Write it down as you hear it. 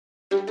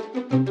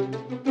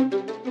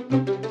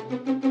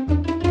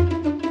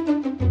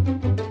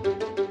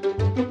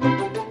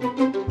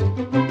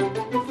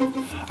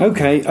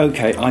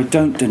Okay, I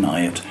don't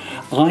deny it.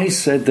 I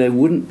said there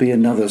wouldn't be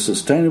another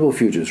Sustainable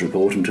Futures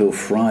report until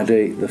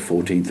Friday the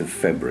 14th of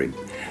February.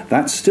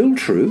 That's still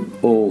true,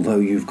 although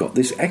you've got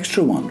this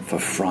extra one for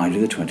Friday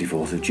the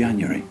 24th of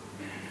January.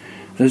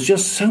 There's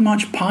just so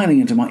much piling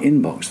into my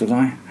inbox that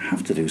I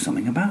have to do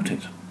something about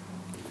it.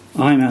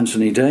 I'm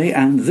Anthony Day,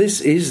 and this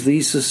is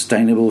the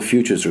Sustainable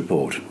Futures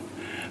Report.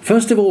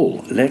 First of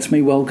all, let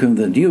me welcome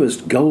the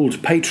newest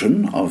gold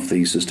patron of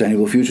the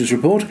Sustainable Futures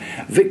Report,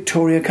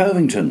 Victoria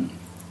Covington.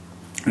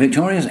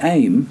 Victoria's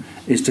aim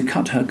is to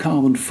cut her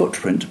carbon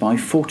footprint by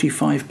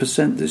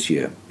 45% this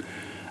year,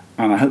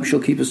 and I hope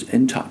she'll keep us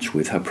in touch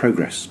with her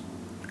progress.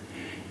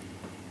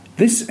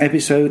 This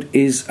episode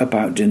is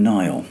about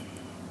denial.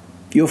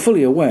 You're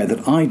fully aware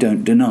that I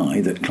don't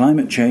deny that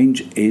climate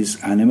change is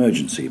an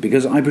emergency,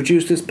 because I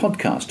produce this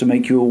podcast to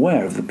make you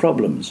aware of the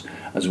problems,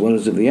 as well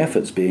as of the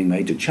efforts being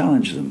made to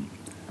challenge them.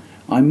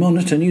 I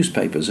monitor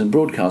newspapers and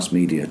broadcast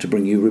media to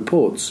bring you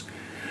reports.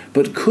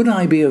 But could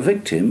I be a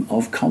victim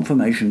of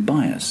confirmation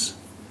bias?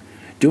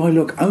 Do I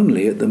look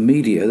only at the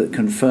media that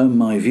confirm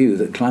my view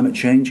that climate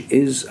change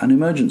is an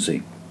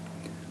emergency?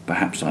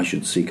 Perhaps I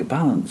should seek a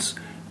balance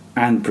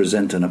and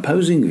present an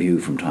opposing view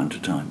from time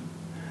to time.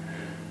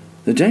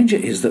 The danger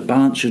is that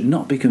balance should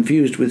not be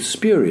confused with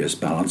spurious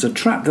balance, a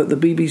trap that the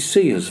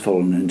BBC has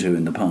fallen into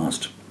in the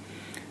past.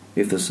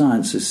 If the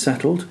science is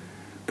settled,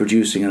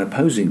 producing an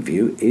opposing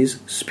view is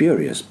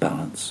spurious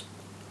balance.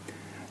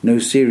 No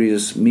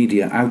serious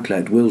media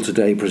outlet will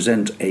today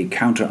present a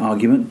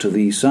counter-argument to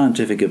the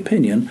scientific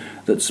opinion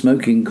that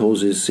smoking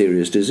causes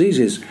serious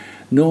diseases,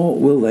 nor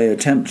will they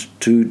attempt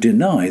to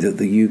deny that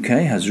the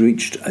UK has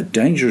reached a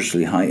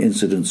dangerously high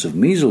incidence of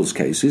measles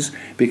cases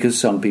because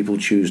some people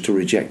choose to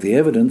reject the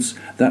evidence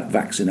that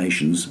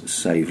vaccinations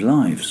save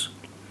lives.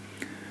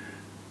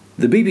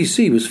 The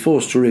BBC was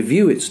forced to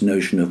review its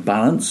notion of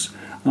balance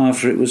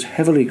after it was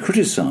heavily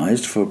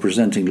criticised for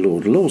presenting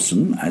Lord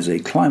Lawson as a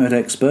climate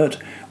expert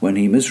when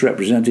he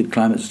misrepresented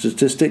climate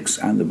statistics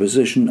and the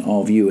position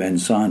of UN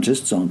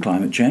scientists on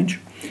climate change.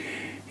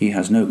 He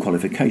has no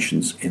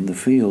qualifications in the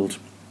field.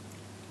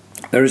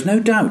 There is no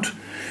doubt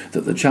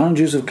that the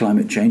challenges of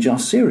climate change are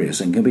serious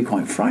and can be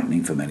quite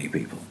frightening for many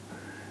people.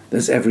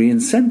 There's every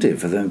incentive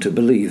for them to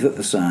believe that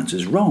the science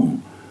is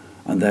wrong,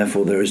 and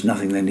therefore there is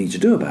nothing they need to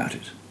do about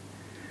it.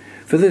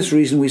 For this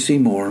reason, we see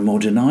more and more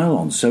denial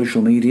on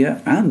social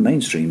media and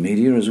mainstream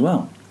media as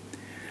well.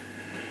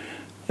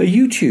 A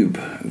YouTube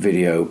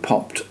video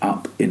popped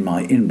up in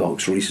my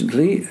inbox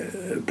recently,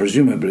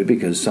 presumably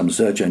because some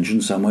search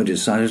engine somewhere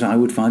decided I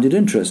would find it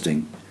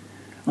interesting.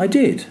 I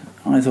did.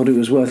 I thought it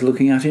was worth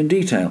looking at in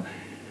detail.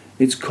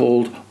 It's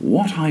called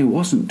What I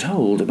Wasn't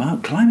Told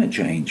About Climate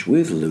Change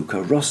with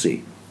Luca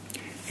Rossi.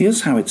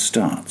 Here's how it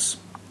starts.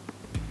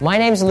 My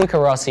name's Luca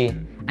Rossi,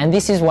 and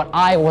this is what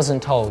I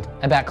wasn't told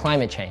about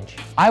climate change.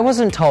 I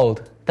wasn't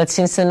told that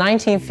since the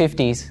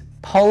 1950s,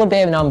 polar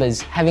bear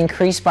numbers have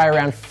increased by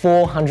around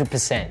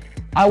 400%.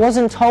 I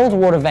wasn't told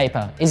water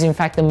vapor is in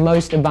fact the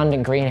most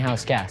abundant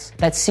greenhouse gas,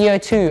 that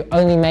CO2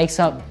 only makes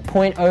up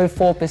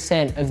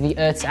 0.04% of the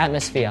Earth's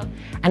atmosphere,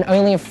 and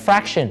only a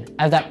fraction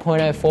of that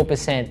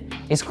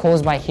 0.04% is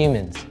caused by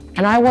humans.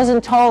 And I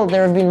wasn't told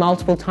there have been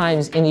multiple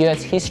times in the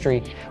Earth's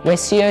history where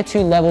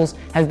CO2 levels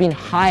have been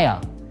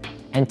higher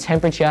and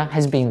temperature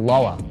has been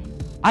lower.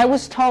 I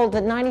was told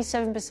that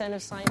 97%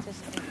 of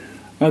scientists...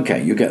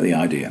 Okay, you get the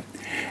idea.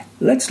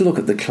 Let's look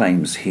at the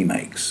claims he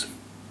makes.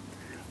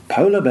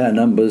 Polar bear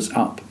numbers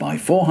up by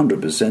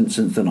 400%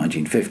 since the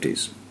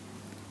 1950s.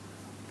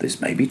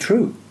 This may be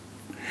true.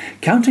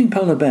 Counting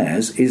polar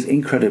bears is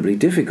incredibly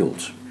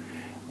difficult.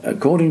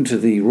 According to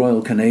the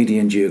Royal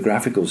Canadian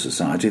Geographical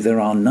Society, there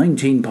are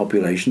 19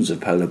 populations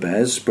of polar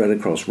bears spread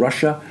across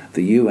Russia,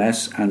 the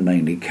US, and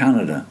mainly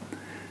Canada.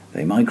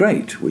 They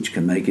migrate, which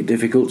can make it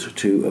difficult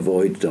to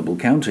avoid double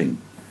counting.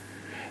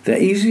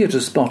 They're easier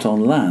to spot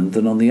on land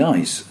than on the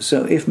ice,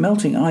 so if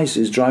melting ice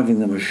is driving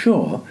them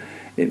ashore,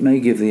 it may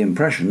give the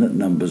impression that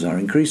numbers are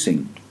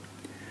increasing.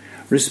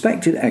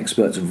 Respected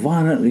experts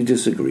violently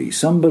disagree.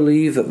 Some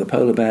believe that the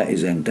polar bear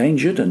is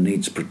endangered and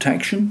needs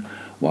protection,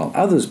 while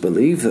others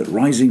believe that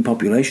rising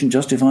population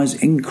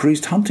justifies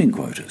increased hunting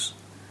quotas.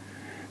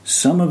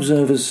 Some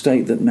observers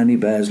state that many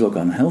bears look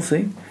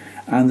unhealthy,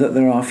 and that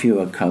there are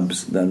fewer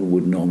cubs than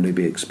would normally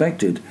be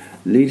expected,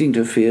 leading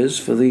to fears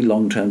for the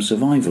long-term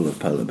survival of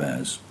polar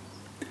bears.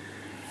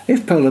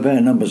 If polar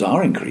bear numbers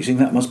are increasing,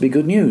 that must be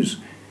good news,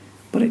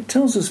 but it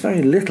tells us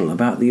very little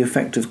about the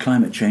effect of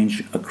climate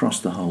change across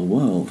the whole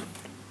world.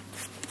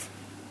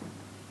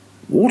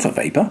 Water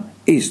vapour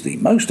is the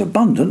most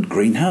abundant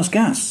greenhouse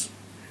gas.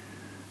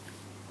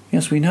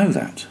 Yes, we know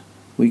that.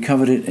 We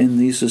covered it in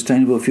the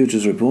Sustainable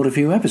Futures Report a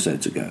few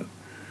episodes ago.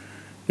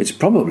 It's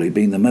probably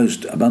been the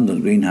most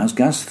abundant greenhouse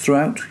gas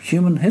throughout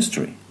human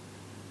history.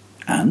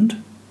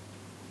 And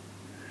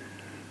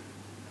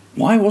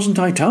Why wasn't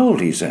I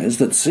told, he says,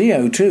 that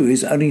CO2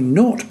 is only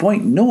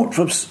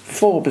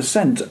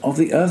 0.04% of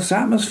the Earth's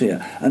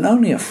atmosphere, and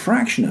only a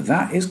fraction of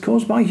that is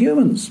caused by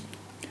humans?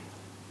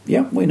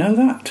 Yep, we know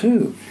that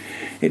too.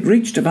 It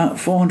reached about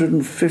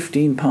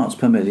 415 parts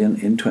per million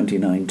in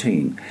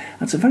 2019.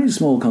 That's a very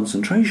small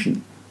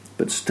concentration,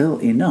 but still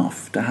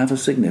enough to have a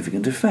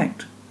significant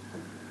effect.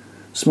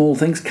 Small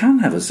things can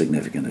have a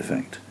significant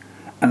effect.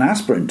 An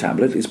aspirin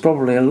tablet is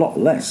probably a lot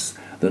less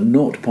than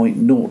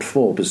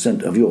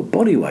 0.04% of your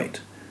body weight,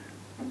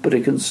 but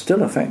it can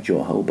still affect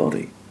your whole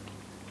body.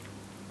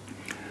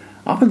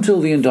 Up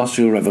until the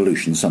Industrial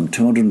Revolution some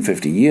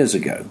 250 years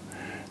ago,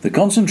 the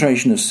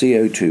concentration of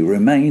CO2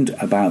 remained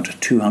about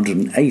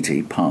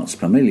 280 parts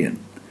per million.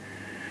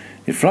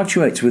 It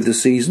fluctuates with the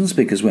seasons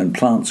because when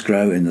plants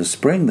grow in the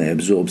spring they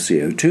absorb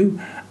CO2,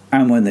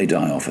 and when they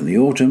die off in the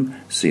autumn,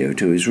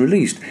 CO2 is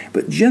released.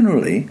 But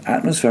generally,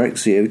 atmospheric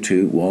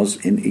CO2 was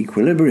in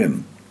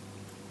equilibrium.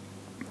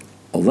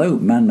 Although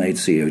man-made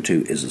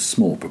CO2 is a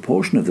small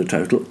proportion of the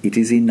total, it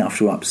is enough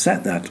to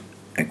upset that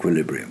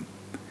equilibrium.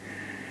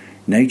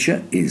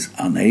 Nature is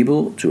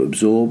unable to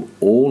absorb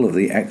all of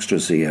the extra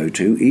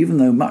CO2, even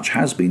though much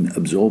has been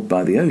absorbed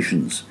by the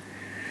oceans.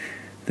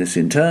 This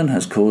in turn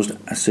has caused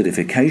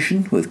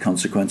acidification with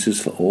consequences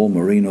for all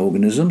marine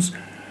organisms,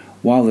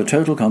 while the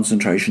total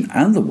concentration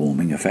and the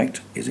warming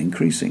effect is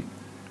increasing.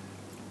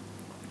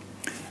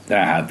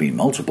 There have been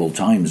multiple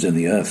times in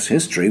the Earth's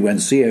history when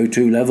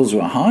CO2 levels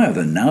were higher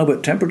than now,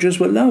 but temperatures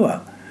were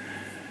lower.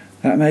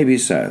 That may be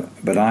so,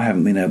 but I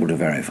haven't been able to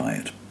verify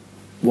it.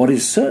 What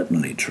is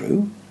certainly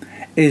true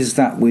is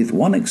that, with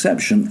one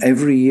exception,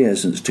 every year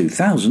since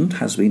 2000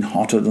 has been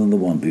hotter than the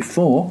one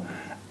before,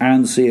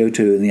 and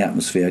CO2 in the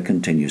atmosphere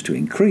continues to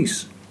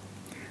increase.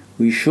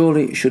 We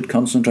surely should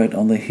concentrate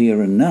on the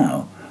here and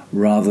now,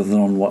 rather than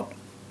on what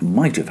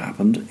might have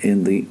happened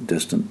in the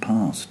distant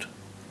past.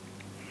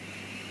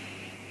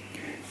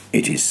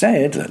 It is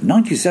said that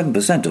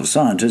 97% of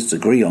scientists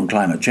agree on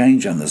climate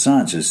change and the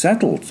science is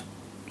settled,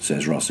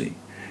 says Rossi.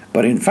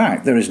 But in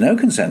fact, there is no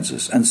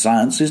consensus, and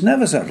science is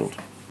never settled.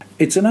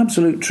 It's an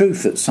absolute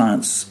truth that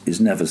science is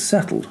never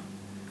settled,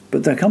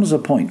 but there comes a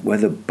point where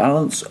the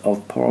balance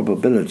of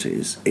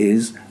probabilities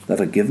is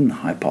that a given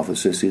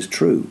hypothesis is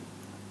true,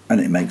 and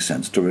it makes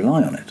sense to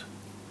rely on it.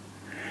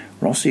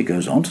 Rossi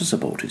goes on to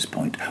support his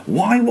point.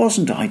 Why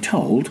wasn't I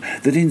told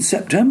that in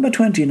September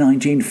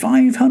 2019,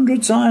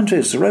 500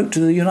 scientists wrote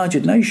to the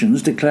United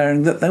Nations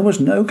declaring that there was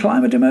no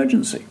climate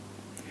emergency?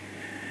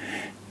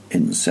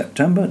 In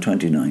September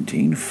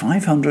 2019,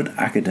 500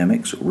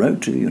 academics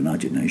wrote to the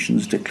United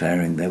Nations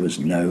declaring there was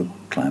no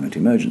climate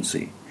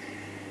emergency.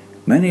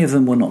 Many of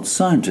them were not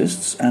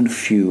scientists, and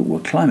few were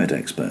climate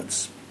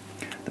experts.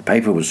 The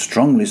paper was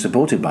strongly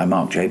supported by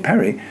Mark J.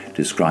 Perry,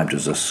 described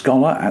as a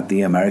scholar at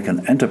the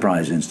American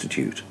Enterprise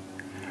Institute.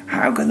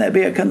 How can there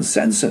be a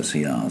consensus,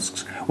 he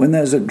asks, when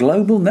there's a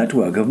global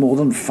network of more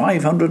than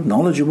 500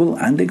 knowledgeable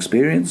and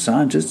experienced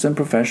scientists and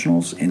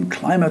professionals in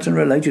climate and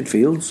related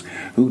fields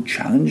who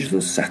challenge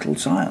the settled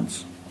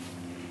science?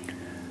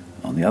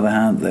 On the other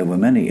hand, there were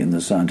many in the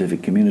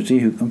scientific community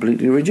who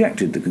completely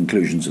rejected the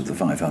conclusions of the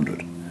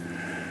 500.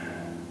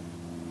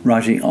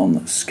 Writing on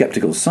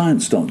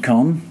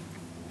skepticalscience.com,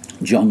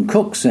 John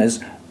Cook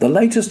says, the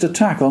latest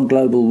attack on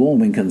global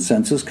warming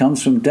consensus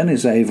comes from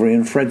Dennis Avery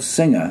and Fred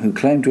Singer, who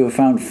claim to have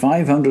found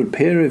 500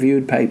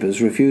 peer-reviewed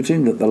papers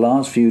refuting that the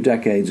last few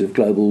decades of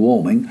global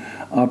warming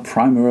are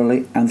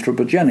primarily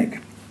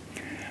anthropogenic.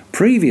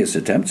 Previous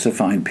attempts to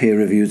find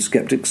peer-reviewed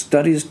skeptic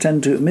studies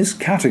tend to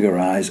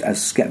miscategorize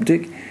as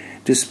skeptic,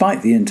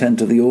 despite the intent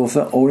of the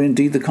author or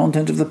indeed the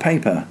content of the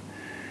paper.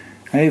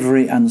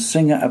 Avery and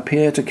Singer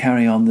appear to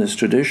carry on this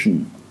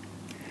tradition.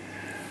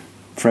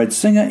 Fred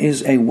Singer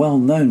is a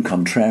well-known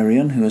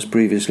contrarian who has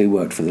previously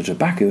worked for the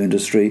tobacco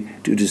industry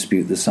to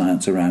dispute the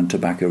science around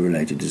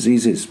tobacco-related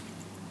diseases.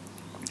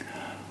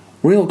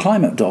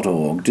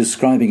 RealClimate.org,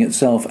 describing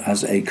itself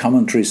as a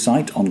commentary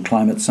site on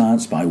climate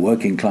science by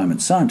working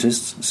climate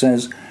scientists,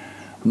 says,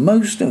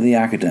 most of the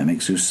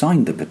academics who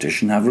signed the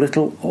petition have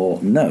little or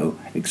no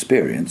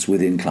experience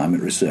within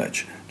climate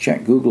research.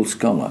 Check Google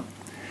Scholar.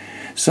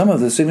 Some of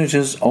the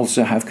signatures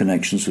also have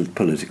connections with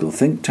political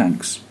think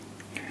tanks.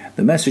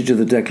 The message of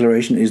the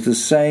declaration is the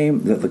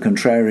same that the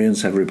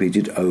contrarians have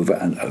repeated over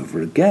and over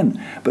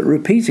again, but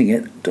repeating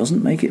it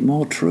doesn't make it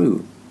more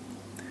true.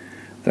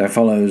 There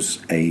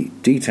follows a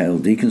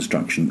detailed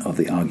deconstruction of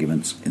the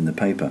arguments in the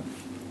paper.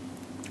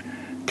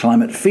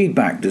 Climate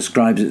Feedback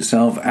describes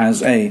itself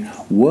as a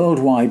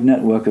worldwide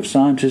network of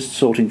scientists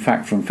sorting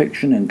fact from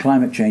fiction in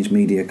climate change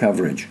media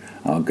coverage.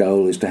 Our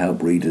goal is to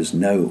help readers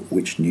know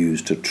which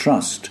news to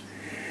trust.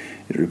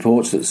 It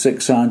reports that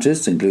 6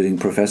 scientists, including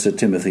Professor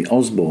Timothy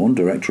Osborne,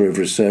 Director of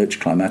Research,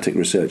 Climatic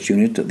Research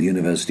Unit at the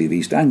University of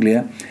East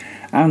Anglia,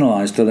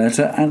 analysed the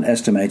letter and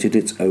estimated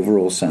its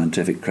overall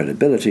scientific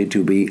credibility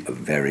to be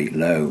very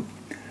low.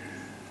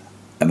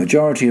 A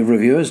majority of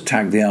reviewers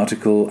tagged the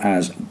article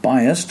as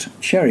biased,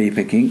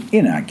 cherry-picking,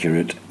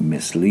 inaccurate,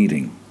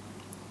 misleading.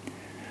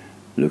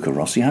 Luca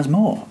Rossi has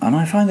more, and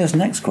I find this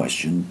next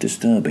question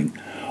disturbing.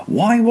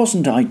 Why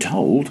wasn't I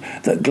told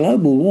that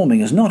global warming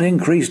has not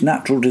increased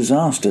natural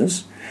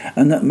disasters,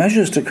 and that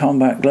measures to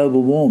combat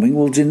global warming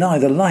will deny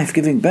the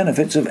life-giving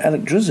benefits of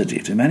electricity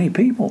to many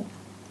people?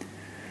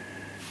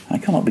 I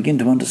cannot begin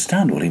to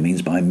understand what he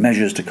means by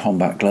measures to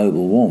combat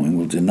global warming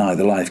will deny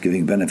the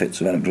life-giving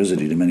benefits of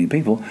electricity to many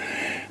people,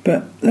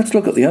 but let's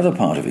look at the other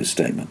part of his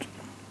statement.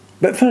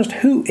 But first,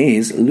 who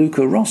is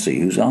Luca Rossi,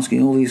 who's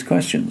asking all these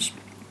questions?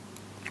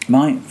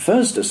 My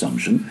first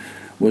assumption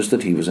was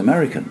that he was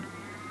American,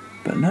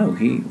 but no,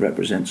 he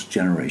represents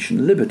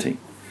Generation Liberty,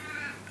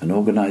 an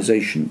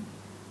organisation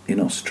in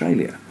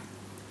Australia.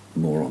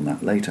 More on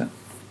that later.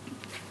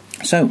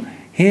 So,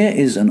 here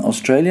is an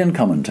Australian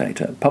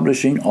commentator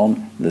publishing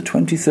on the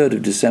 23rd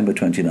of December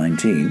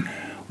 2019,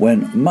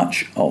 when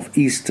much of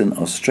Eastern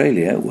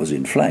Australia was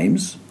in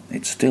flames,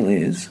 it still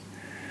is,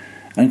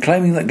 and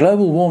claiming that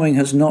global warming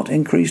has not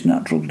increased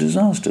natural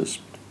disasters.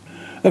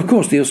 Of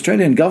course, the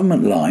Australian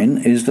government line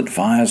is that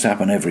fires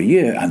happen every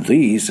year, and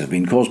these have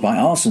been caused by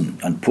arson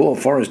and poor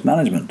forest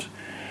management,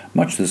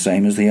 much the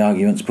same as the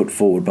arguments put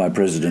forward by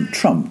President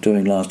Trump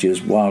during last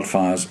year's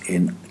wildfires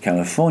in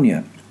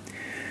California.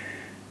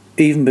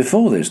 Even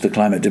before this, the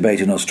climate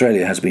debate in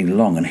Australia has been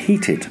long and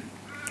heated.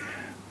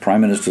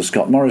 Prime Minister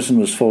Scott Morrison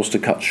was forced to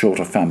cut short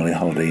a family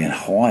holiday in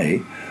Hawaii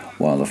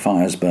while the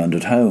fires burned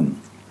at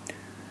home.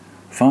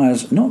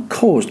 Fires not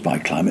caused by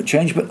climate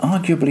change, but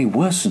arguably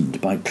worsened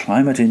by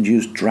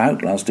climate-induced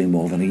drought lasting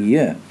more than a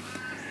year.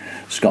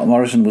 Scott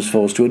Morrison was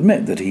forced to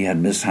admit that he had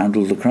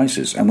mishandled the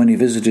crisis, and when he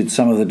visited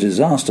some of the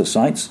disaster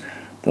sites,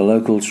 the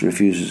locals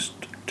refused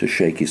to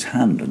shake his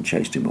hand and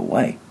chased him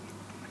away.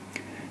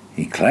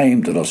 He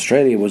claimed that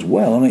Australia was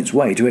well on its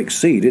way to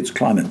exceed its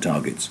climate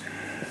targets,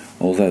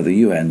 although the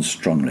UN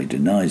strongly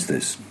denies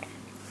this.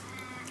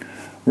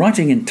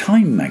 Writing in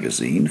Time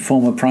magazine,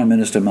 former Prime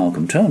Minister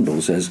Malcolm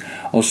Turnbull says,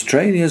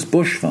 Australia's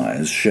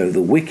bushfires show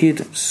the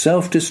wicked,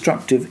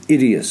 self-destructive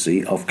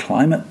idiocy of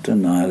climate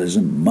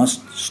denialism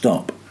must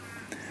stop.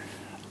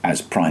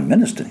 As Prime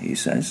Minister, he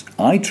says,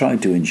 I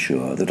tried to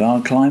ensure that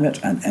our climate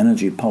and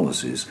energy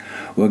policies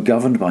were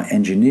governed by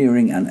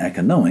engineering and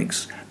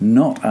economics,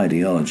 not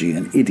ideology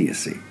and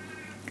idiocy.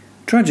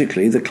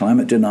 Tragically, the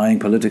climate-denying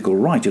political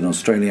right in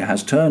Australia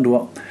has turned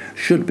what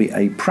should be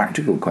a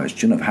practical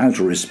question of how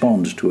to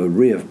respond to a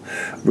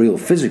real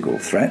physical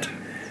threat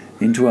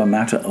into a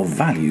matter of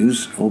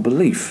values or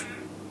belief.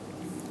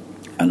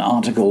 An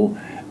article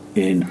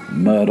in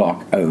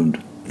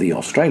Murdoch-owned The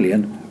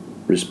Australian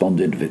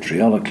responded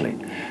vitriolically.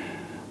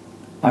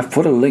 I've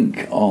put a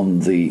link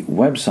on the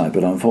website,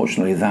 but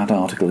unfortunately that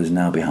article is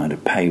now behind a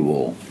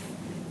paywall.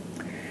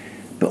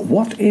 But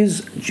what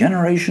is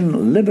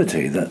Generation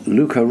Liberty that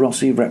Luca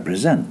Rossi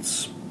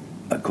represents?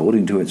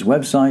 According to its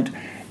website,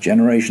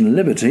 Generation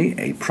Liberty,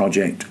 a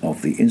project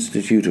of the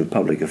Institute of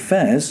Public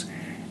Affairs,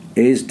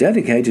 is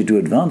dedicated to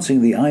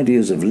advancing the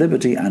ideas of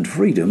liberty and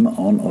freedom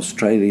on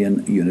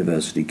Australian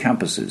university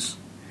campuses.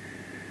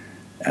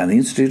 And the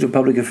Institute of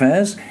Public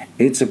Affairs,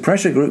 it's a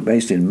pressure group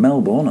based in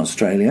Melbourne,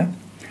 Australia.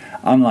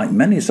 Unlike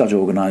many such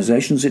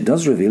organisations, it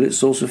does reveal its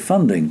source of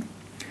funding.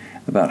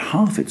 About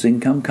half its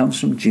income comes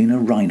from Gina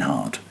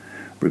Rinehart,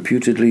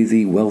 reputedly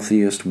the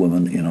wealthiest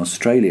woman in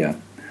Australia.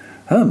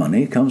 Her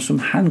money comes from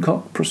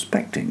Hancock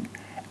Prospecting,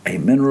 a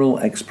mineral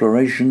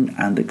exploration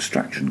and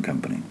extraction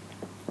company.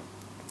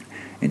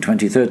 In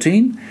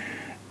 2013,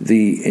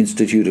 the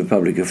Institute of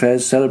Public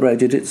Affairs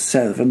celebrated its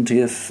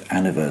 70th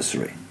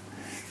anniversary.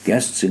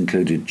 Guests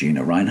included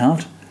Gina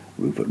Rinehart,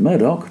 Rupert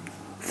Murdoch,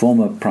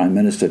 former Prime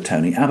Minister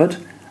Tony Abbott,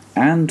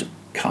 and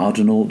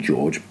Cardinal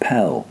George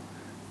Pell.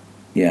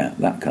 Yeah,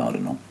 that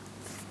cardinal.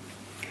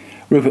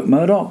 Rupert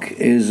Murdoch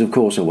is, of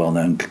course, a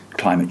well-known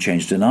climate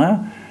change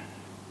denier,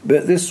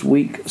 but this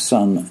week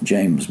son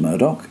James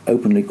Murdoch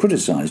openly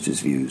criticised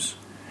his views.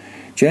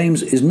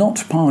 James is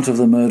not part of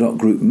the Murdoch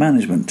Group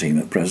management team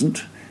at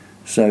present,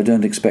 so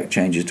don't expect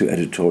changes to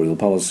editorial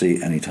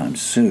policy anytime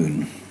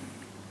soon.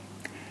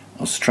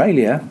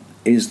 Australia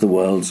is the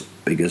world's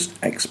biggest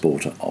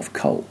exporter of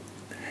coal.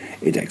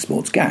 It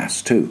exports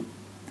gas too.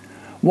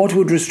 What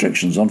would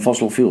restrictions on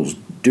fossil fuels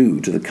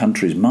do to the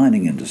country's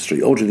mining industry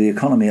or to the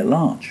economy at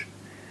large?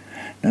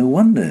 No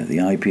wonder the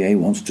IPA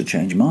wants to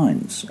change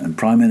minds, and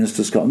Prime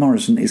Minister Scott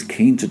Morrison is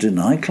keen to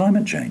deny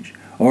climate change,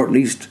 or at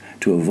least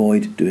to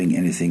avoid doing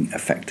anything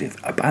effective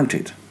about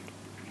it.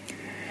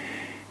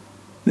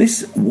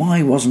 This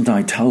Why Wasn't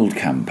I Told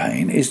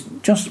campaign is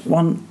just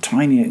one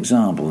tiny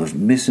example of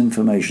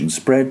misinformation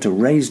spread to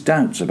raise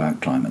doubts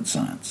about climate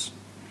science.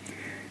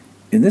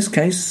 In this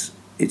case,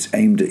 it's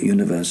aimed at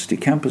university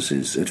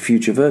campuses, at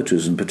future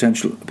voters and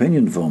potential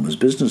opinion formers,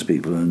 business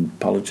people and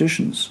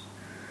politicians.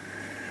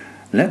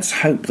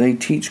 Let's hope they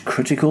teach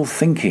critical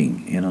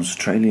thinking in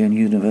Australian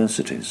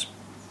universities.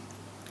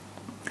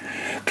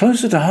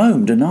 Closer to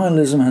home,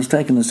 denialism has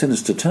taken a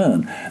sinister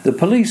turn. The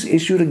police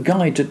issued a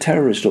guide to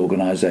terrorist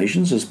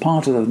organisations as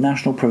part of the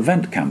National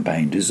Prevent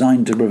campaign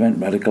designed to prevent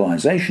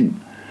radicalisation.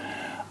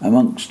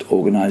 Amongst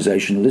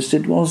organisations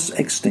listed was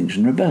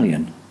Extinction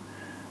Rebellion.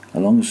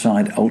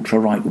 alongside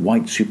ultra-right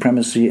white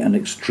supremacy and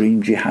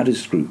extreme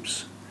jihadist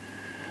groups.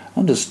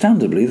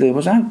 Understandably, there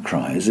was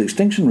outcry, as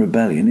Extinction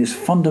Rebellion is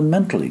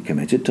fundamentally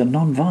committed to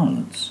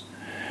non-violence.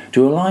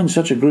 To align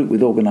such a group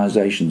with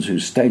organisations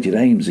whose stated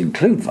aims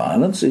include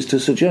violence is to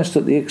suggest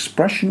that the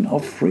expression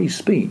of free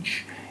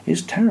speech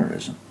is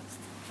terrorism.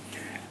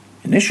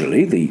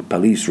 Initially, the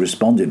police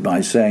responded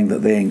by saying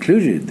that they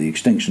included the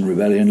Extinction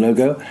Rebellion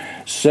logo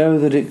so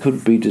that it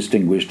could be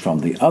distinguished from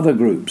the other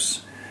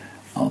groups.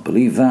 I'll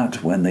believe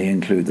that when they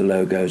include the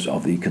logos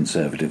of the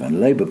Conservative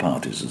and Labour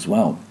parties as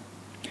well.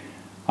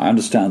 I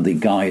understand the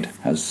guide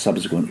has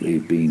subsequently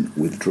been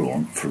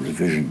withdrawn for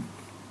revision.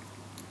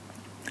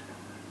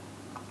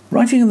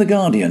 Writing in The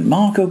Guardian,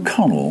 Mark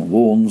O'Connell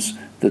warns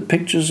that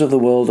pictures of the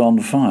world on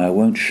fire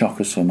won't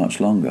shock us for much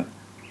longer.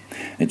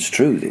 It's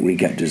true that we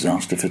get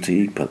disaster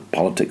fatigue,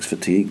 politics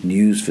fatigue,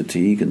 news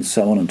fatigue, and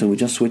so on until we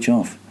just switch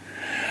off.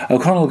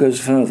 O'Connell goes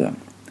further.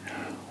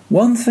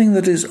 One thing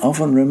that is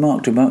often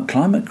remarked about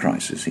climate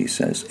crisis, he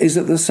says, is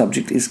that the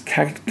subject is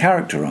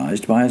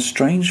characterised by a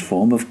strange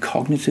form of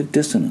cognitive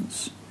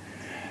dissonance.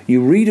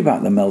 You read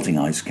about the melting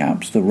ice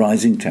caps, the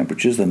rising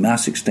temperatures, the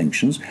mass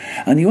extinctions,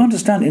 and you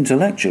understand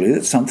intellectually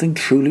that something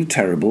truly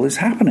terrible is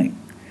happening.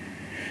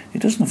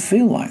 It doesn't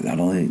feel like that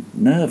on the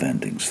nerve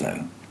endings,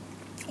 though.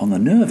 On the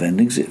nerve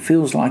endings, it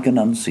feels like an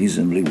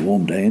unseasonably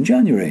warm day in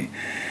January.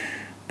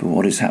 But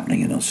what is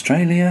happening in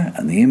Australia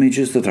and the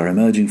images that are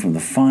emerging from the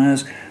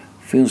fires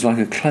feels like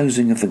a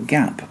closing of the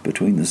gap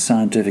between the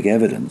scientific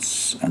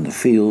evidence and the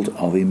field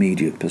of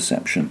immediate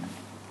perception.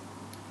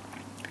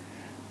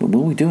 But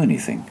will we do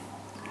anything?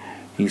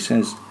 He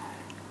says,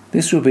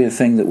 this would be a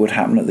thing that would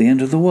happen at the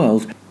end of the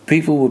world.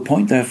 People would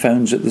point their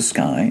phones at the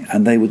sky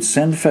and they would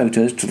send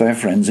photos to their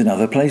friends in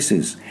other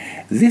places.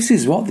 This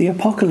is what the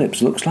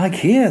apocalypse looks like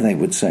here, they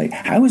would say.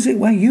 How is it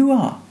where you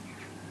are?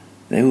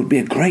 There would be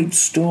a great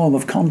storm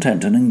of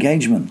content and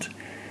engagement.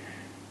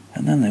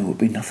 And then there would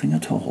be nothing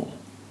at all.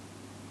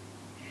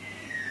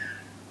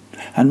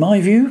 And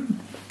my view?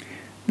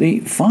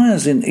 The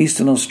fires in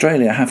eastern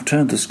Australia have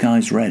turned the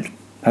skies red,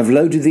 have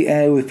loaded the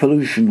air with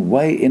pollution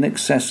way in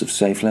excess of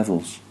safe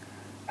levels,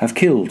 have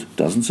killed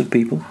dozens of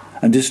people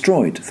and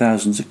destroyed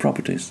thousands of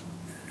properties.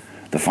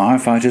 The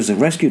firefighters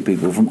have rescued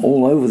people from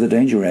all over the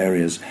danger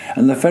areas,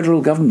 and the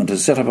federal government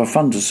has set up a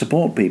fund to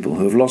support people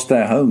who have lost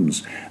their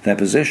homes, their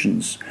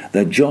possessions,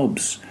 their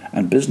jobs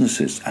and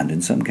businesses, and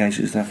in some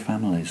cases their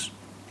families.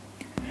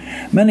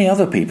 Many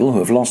other people who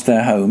have lost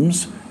their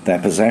homes, their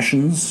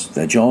possessions,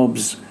 their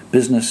jobs,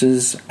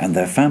 businesses and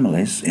their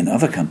families in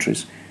other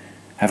countries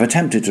have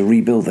attempted to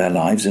rebuild their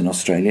lives in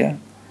Australia.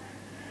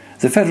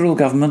 The federal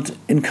government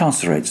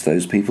incarcerates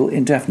those people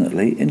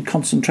indefinitely in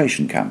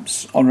concentration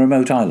camps on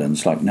remote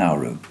islands like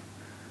Nauru.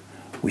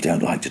 We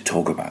don't like to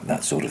talk about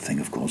that sort of thing,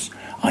 of course,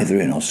 either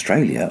in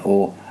Australia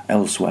or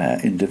elsewhere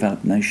in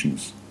developed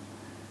nations.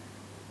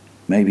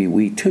 Maybe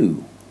we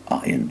too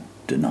are in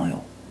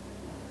denial.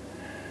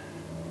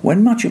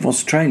 When much of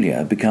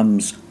Australia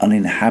becomes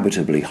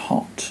uninhabitably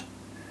hot,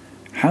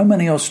 how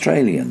many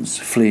Australians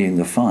fleeing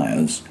the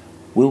fires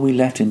will we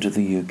let into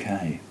the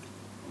UK?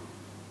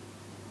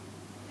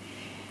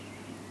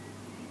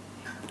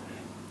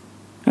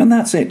 And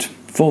that's it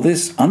for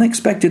this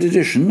unexpected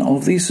edition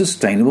of the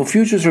Sustainable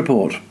Futures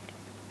Report.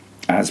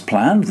 As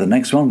planned, the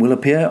next one will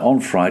appear on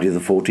Friday the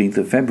 14th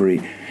of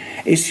February.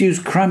 Issues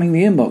cramming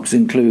the inbox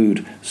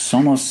include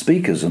Sonos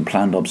speakers and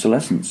planned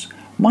obsolescence,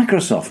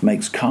 Microsoft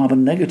makes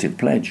carbon negative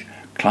pledge,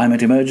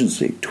 climate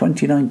emergency,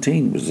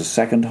 2019 was the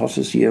second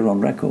hottest year on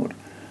record,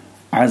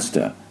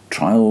 Asda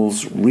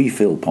trials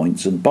refill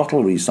points and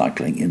bottle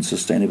recycling in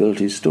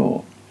sustainability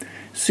store,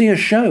 see a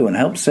show and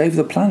help save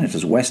the planet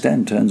as West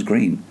End turns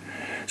green,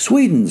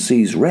 Sweden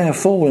sees rare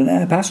fall in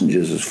air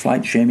passengers as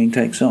flight shaming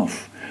takes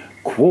off,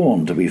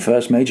 Quorn to be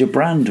first major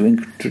brand to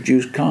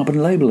introduce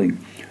carbon labelling,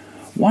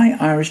 why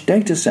Irish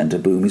data centre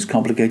boom is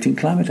complicating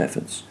climate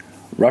efforts,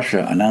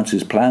 Russia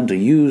announces plan to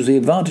use the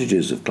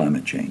advantages of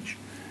climate change,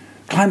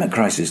 climate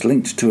crisis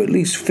linked to at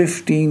least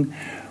 15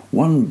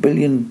 $1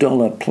 billion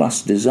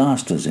plus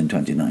disasters in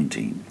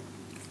 2019,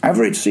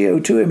 average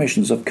CO2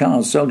 emissions of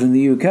cars sold in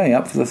the UK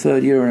up for the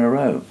third year in a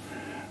row,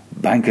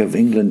 Bank of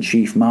England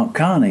chief Mark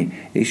Carney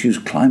issues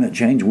climate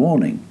change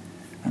warning,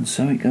 and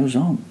so it goes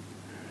on.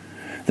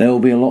 There will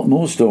be a lot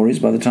more stories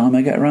by the time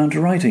I get around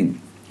to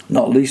writing,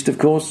 not least, of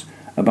course,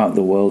 about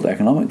the World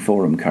Economic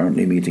Forum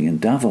currently meeting in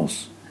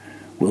Davos.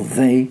 Will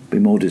they be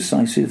more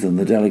decisive than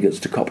the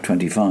delegates to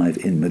COP25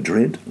 in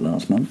Madrid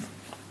last month?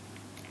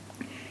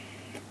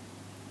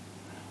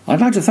 I'd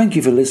like to thank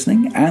you for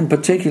listening, and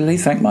particularly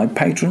thank my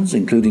patrons,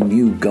 including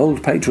new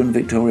gold patron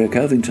Victoria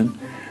Covington,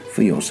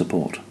 for your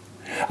support.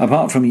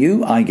 Apart from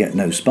you, I get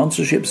no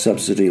sponsorship,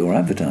 subsidy or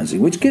advertising,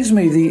 which gives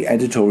me the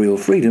editorial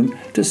freedom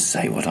to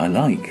say what I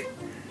like.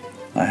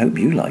 I hope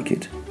you like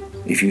it.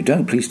 If you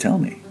don't, please tell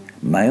me.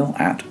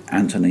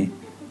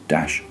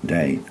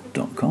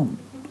 mail@anthony-day.com.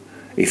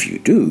 If you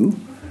do,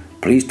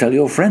 please tell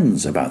your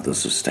friends about the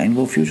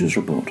Sustainable Futures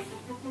Report.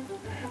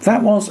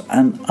 That was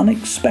an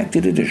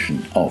unexpected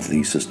edition of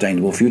the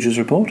Sustainable Futures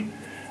Report.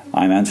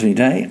 I'm Anthony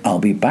Day. I'll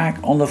be back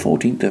on the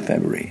 14th of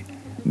February.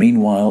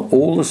 Meanwhile,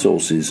 all the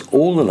sources,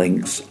 all the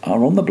links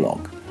are on the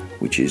blog,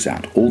 which is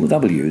at all the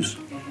W's,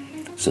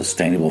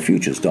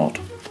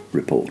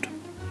 sustainablefutures.report.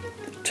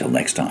 Till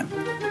next time.